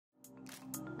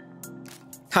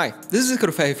Hi, this is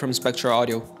Calibration from Spektro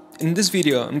Audio. In this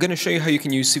video, I'm going to show you how you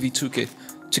can use CV Toolkit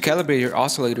to calibrate your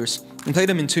oscillators and play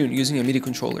them in tune using a MIDI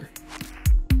controller.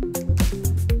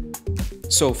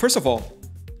 So first of all,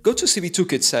 go to CV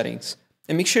Toolkit settings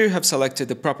and make sure you have selected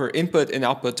the proper input and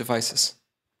output devices.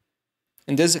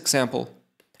 In this example,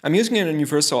 I'm using an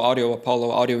Universal Audio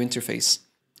Apollo audio interface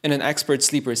and an Expert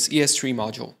Sleeper's ES3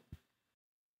 module.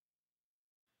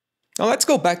 Now let's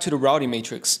go back to the routing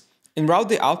matrix and route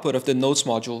the output of the notes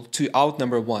module to out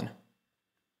number 1.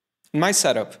 In my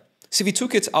setup, CV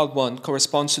Toolkit's out 1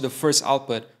 corresponds to the first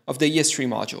output of the ES3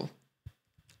 module.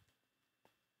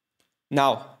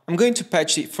 Now, I'm going to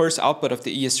patch the first output of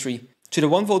the ES3 to the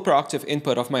 1 volt per octave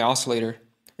input of my oscillator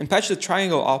and patch the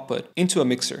triangle output into a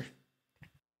mixer.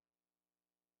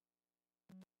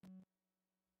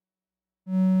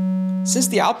 Since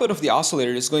the output of the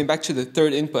oscillator is going back to the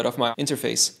third input of my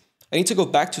interface, I need to go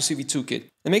back to CV Toolkit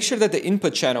and make sure that the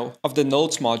input channel of the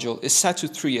notes module is set to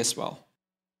 3 as well.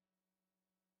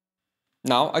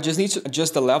 Now I just need to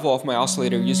adjust the level of my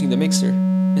oscillator using the mixer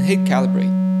and hit calibrate.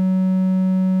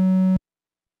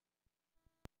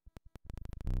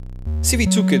 CV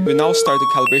Toolkit will now start the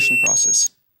calibration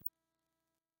process.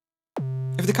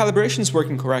 If the calibration is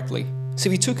working correctly,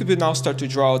 CV Toolkit will now start to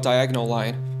draw a diagonal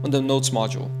line on the notes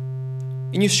module,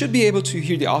 and you should be able to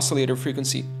hear the oscillator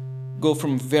frequency go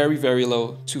from very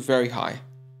low to very high.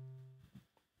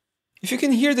 If you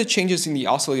can hear the changes in the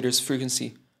oscillator's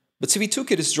frequency, but CV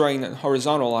Toolkit is drawing a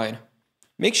horizontal line,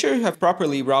 make sure you have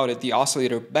properly routed the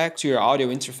oscillator back to your audio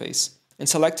interface and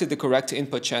selected the correct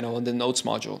input channel on the notes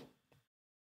module.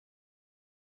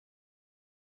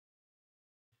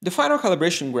 The final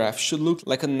calibration graph should look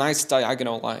like a nice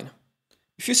diagonal line.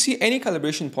 If you see any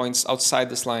calibration points outside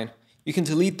this line, you can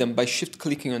delete them by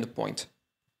shift-clicking on the point.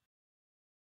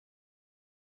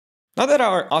 Now that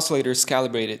our oscillator is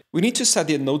calibrated, we need to set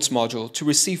the notes module to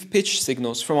receive pitch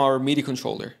signals from our MIDI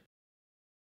controller.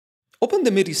 Open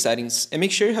the MIDI settings and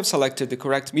make sure you have selected the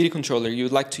correct MIDI controller you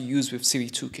would like to use with CV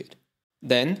Toolkit.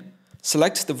 Then,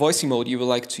 select the voicing mode you would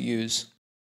like to use.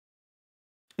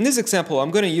 In this example,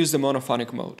 I'm going to use the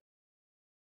monophonic mode.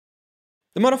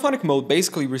 The monophonic mode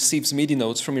basically receives MIDI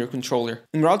notes from your controller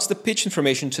and routes the pitch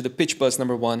information to the pitch bus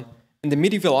number 1 and the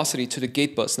MIDI velocity to the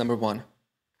gate bus number 1.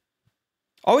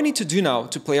 All we need to do now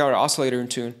to play our oscillator in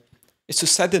tune is to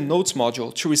set the notes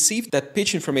module to receive that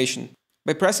pitch information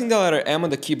by pressing the letter M on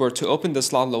the keyboard to open the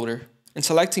slot loader and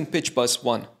selecting pitch bus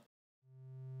 1.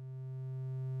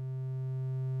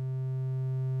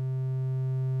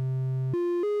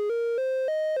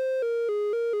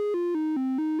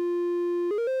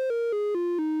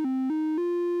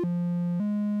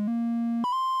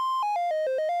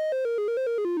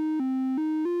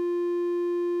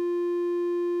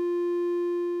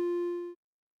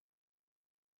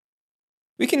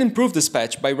 We can improve this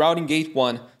patch by routing gate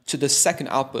 1 to the second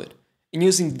output and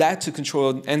using that to control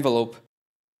an envelope.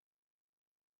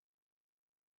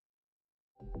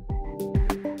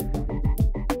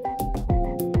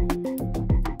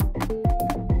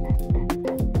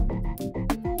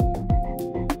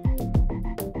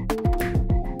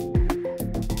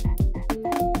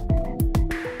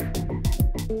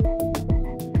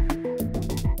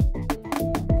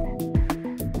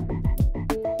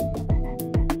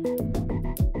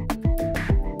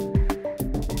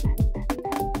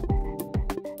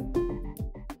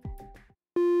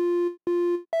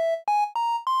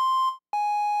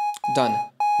 Done.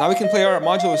 Now we can play our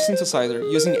modular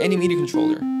synthesizer using any MIDI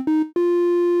controller.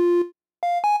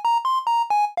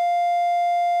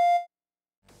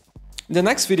 In the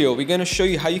next video, we're going to show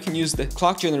you how you can use the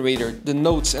clock generator, the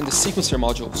notes, and the sequencer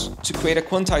modules to create a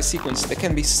quantized sequence that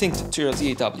can be synced to your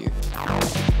DAW.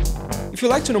 If you'd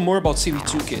like to know more about CV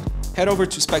Toolkit, head over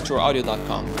to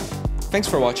SpektroAudio.com. Thanks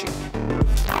for watching.